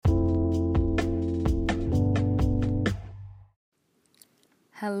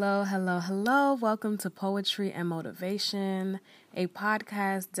Hello, hello, hello. Welcome to Poetry and Motivation, a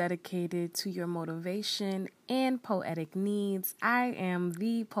podcast dedicated to your motivation and poetic needs. I am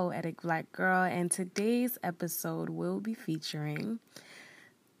the Poetic Black Girl, and today's episode will be featuring,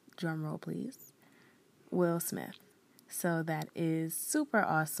 drumroll please, Will Smith. So that is super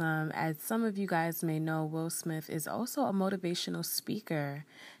awesome. As some of you guys may know, Will Smith is also a motivational speaker,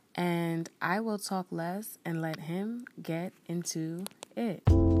 and I will talk less and let him get into it.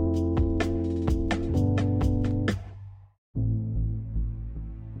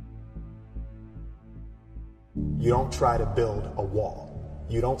 You don't try to build a wall.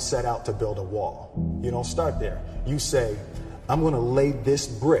 You don't set out to build a wall. You don't start there. You say, I'm going to lay this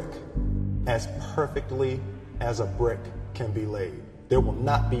brick as perfectly as a brick can be laid. There will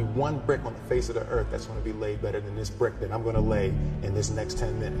not be one brick on the face of the earth that's going to be laid better than this brick that I'm going to lay in this next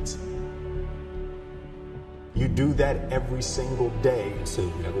 10 minutes. You do that every single day,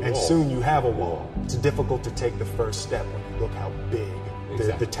 and soon you have a wall. It's difficult to take the first step when you look how big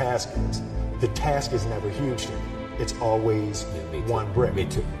the task is. The task is never huge to me. It's always one brick. Me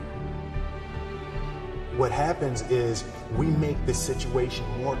too. What happens is we make the situation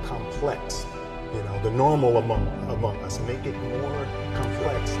more complex. You know, the normal among us make it more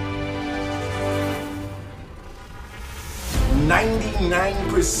complex.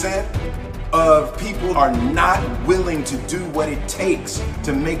 99% of people are not willing to do what it takes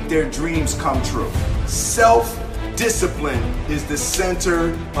to make their dreams come true. Self-discipline is the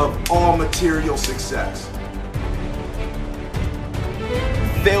center of all material success.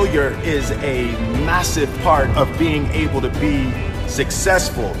 Failure is a massive part of being able to be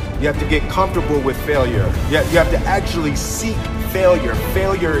successful. You have to get comfortable with failure. You have to actually seek failure.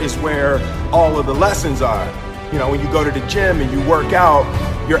 Failure is where all of the lessons are. You know, when you go to the gym and you work out,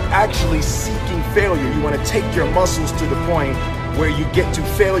 you're actually seeking failure. You want to take your muscles to the point where you get to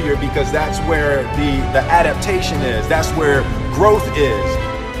failure, because that's where the adaptation is. That's where growth is.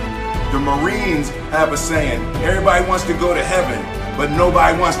 The Marines have a saying, everybody wants to go to heaven, but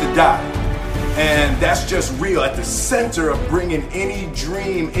nobody wants to die. And that's just real. At the center of bringing any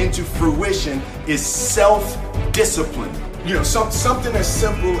dream into fruition is self-discipline. You know, something as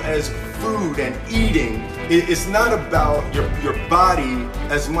simple as food and eating. It's not about your body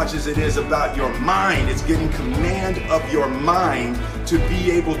as much as it is about your mind. It's getting command of your mind to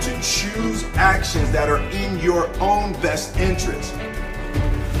be able to choose actions that are in your own best interest.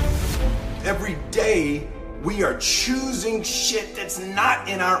 Every day, we are choosing shit that's not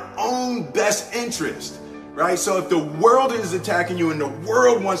in our own best interest, right? So if the world is attacking you and the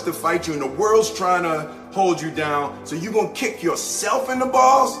world wants to fight you and the world's trying to hold you down, so you're gonna kick yourself in the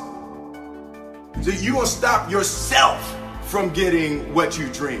balls? So you're gonna stop yourself from getting what you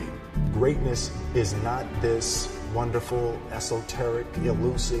dream. Greatness is not this wonderful, esoteric,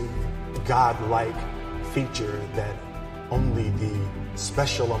 elusive, godlike feature that only the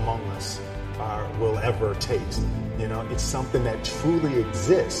special among us will ever taste. You know, it's something that truly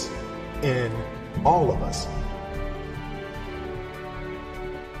exists in all of us.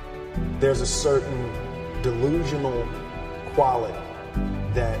 There's a certain delusional quality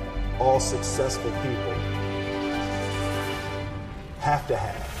that all successful people have to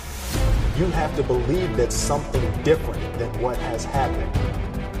have. You have to believe that something different than what has happened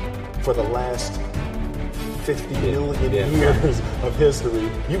for the last 50 million years of history.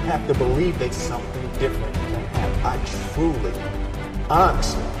 You have to believe that something different can happen. I truly,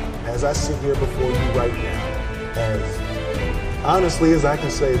 honestly, as I sit here before you right now, as honestly as I can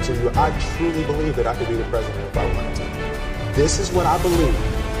say it to you, I truly believe that I could be the president if I wanted to. This is what I believe,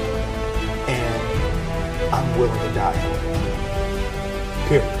 and I'm willing to die for it.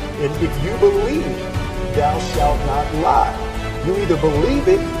 Period. And if you believe, thou shalt not lie. You either believe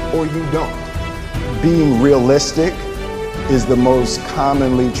it or you don't. Being realistic is the most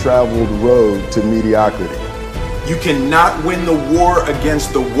commonly traveled road to mediocrity. You cannot win the war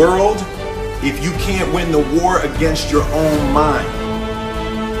against the world if you can't win the war against your own mind.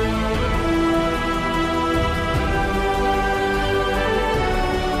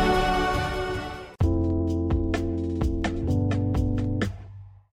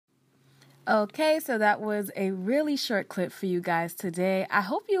 Okay, so that was a really short clip for you guys today. I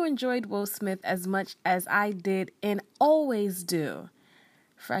hope you enjoyed Will Smith as much as I did and always do.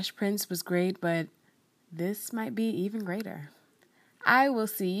 Fresh Prince was great, but this might be even greater. I will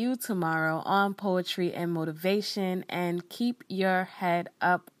see you tomorrow on Poetry and Motivation, and keep your head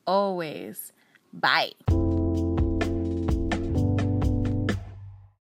up always. Bye.